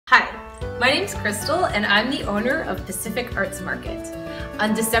Hi, my name's Crystal and I'm the owner of Pacific Arts Market.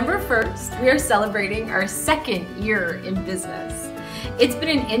 On December 1st, we are celebrating our second year in business. It's been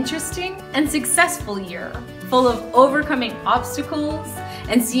an interesting and successful year, full of overcoming obstacles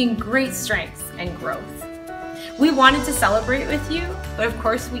and seeing great strengths and growth. We wanted to celebrate with you, but of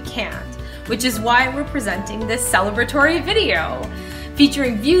course we can't, which is why we're presenting this celebratory video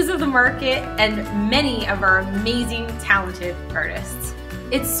featuring views of the market and many of our amazing, talented artists.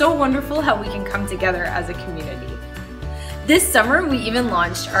 It's so wonderful how we can come together as a community. This summer, we even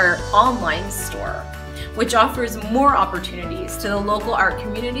launched our online store, which offers more opportunities to the local art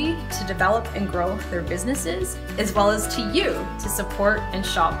community to develop and grow their businesses, as well as to you to support and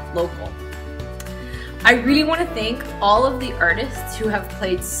shop local. I really want to thank all of the artists who have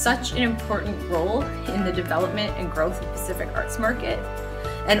played such an important role in the development and growth of Pacific Arts Market,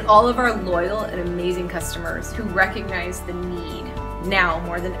 and all of our loyal and amazing customers who recognize the need now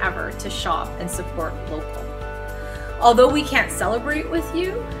more than ever to shop and support local. Although we can't celebrate with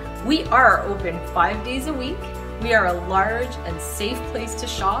you, we are open 5 days a week. We are a large and safe place to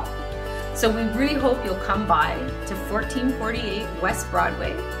shop, so we really hope you'll come by to 1448 West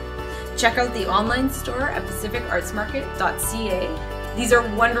Broadway. Check out the online store at pacificartsmarket.ca. These are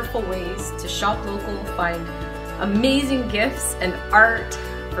wonderful ways to shop local, find amazing gifts and art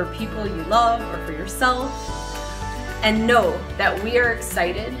for people you love or for yourself. And know that we are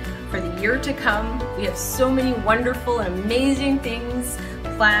excited for the year to come. We have so many wonderful and amazing things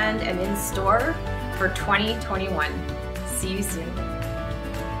planned and in store for 2021. See you soon.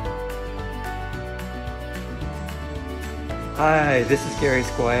 Hi, this is Gary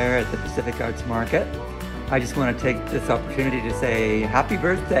Squire at the Pacific Arts Market. I just want to take this opportunity to say happy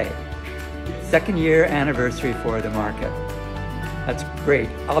birthday. Second year anniversary for the market. That's great.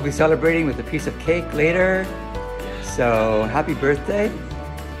 I'll be celebrating with a piece of cake later. So happy birthday.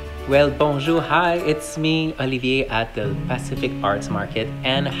 Well, bonjour, hi, it's me, Olivier at the Pacific Arts Market,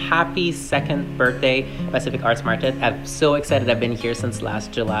 and happy second birthday, Pacific Arts Market. I'm so excited. I've been here since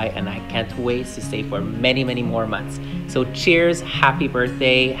last July and I can't wait to stay for many, many more months. So cheers, happy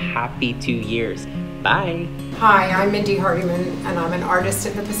birthday, happy 2 years. Bye. Hi, I'm Mindy Hardiman and I'm an artist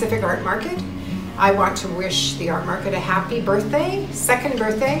at the Pacific Art Market. I want to wish the art market a happy birthday, second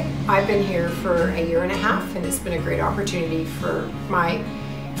birthday. I've been here for a year and a half and it's been a great opportunity for me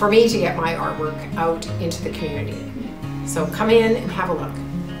to get my artwork out into the community. So come in and have a look.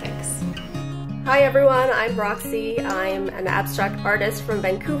 Thanks. Hi everyone, I'm Roxy. I'm an abstract artist from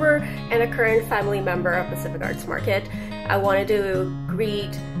Vancouver and a current family member of Pacific Arts Market. I wanted to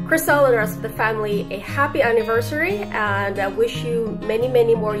greet Crystal and the rest of the family a happy anniversary, and I wish you many,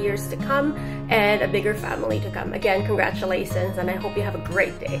 many more years to come and a bigger family to come. Again, congratulations, and I hope you have a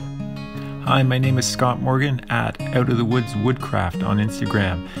great day. Hi, my name is Scott Morgan at Out of the Woods Woodcraft on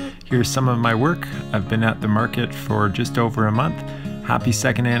Instagram. Here's some of my work. I've been at the market for just over a month. Happy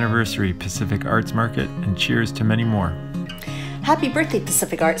second anniversary, Pacific Arts Market, and cheers to many more. Happy birthday,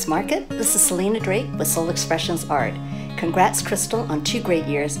 Pacific Arts Market. This is Selena Drake with Soul Expressions Art. Congrats, Crystal, on 2 great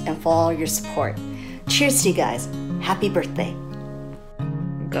years and for all your support. Cheers to you guys. Happy birthday.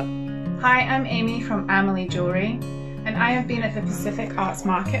 Go. Hi, I'm Amy from Amelie Jewelry, and I have been at the Pacific Arts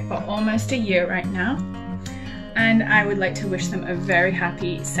Market for almost a year right now. And I would like to wish them a very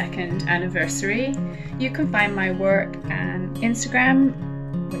happy second anniversary. You can find my work on Instagram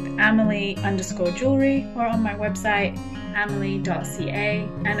with Amelie_jewelry or on my website amelie.ca,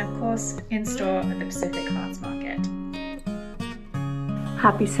 and of course in store at the Pacific Arts Market.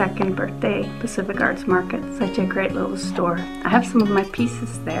 Happy second birthday, Pacific Arts Market. Such a great little store. I have some of my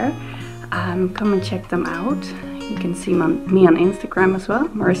pieces there. Come and check them out. You can see me on Instagram as well,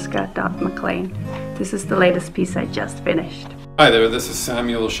 mariska.mclean. This is the latest piece I just finished. Hi there, this is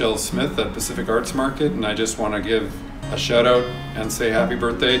Samuel Shell Smith at Pacific Arts Market, and I just want to give a shout out and say happy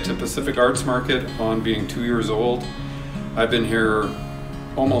birthday to Pacific Arts Market on being 2 years old. I've been here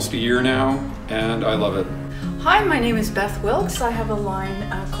almost a year now and I love it. Hi, my name is Beth Wilkes. I have a line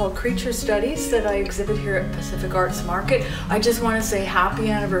called Creature Studies that I exhibit here at Pacific Arts Market. I just want to say happy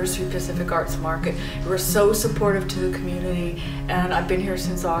anniversary, Pacific Arts Market. You were so supportive to the community, and I've been here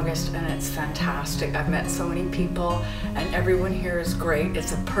since August and it's fantastic. I've met so many people and everyone here is great.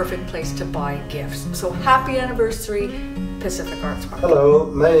 It's a perfect place to buy gifts. So happy anniversary, Pacific Arts Market. Hello,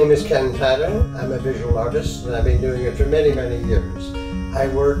 my name is Ken Tatter. I'm a visual artist and I've been doing it for many, many years. I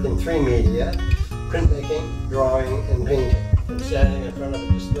work in 3 media: printmaking, drawing, and painting. I'm standing in front of a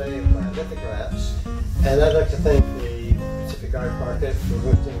display of my lithographs, and I'd like to thank the Pacific Art Market for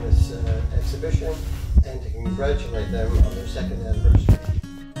hosting this exhibition and to congratulate them on their second anniversary.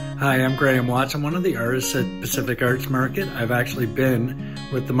 Hi, I'm Graham Watts. I'm one of the artists at Pacific Arts Market. I've actually been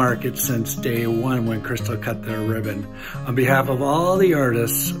with the market since day one when Crystal cut their ribbon. On behalf of all the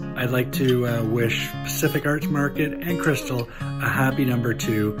artists, I'd like to wish Pacific Arts Market and Crystal a happy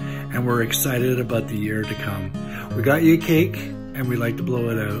 #2, and we're excited about the year to come. We got you a cake, and we'd like to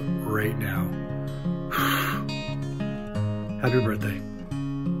blow it out right now. Happy birthday.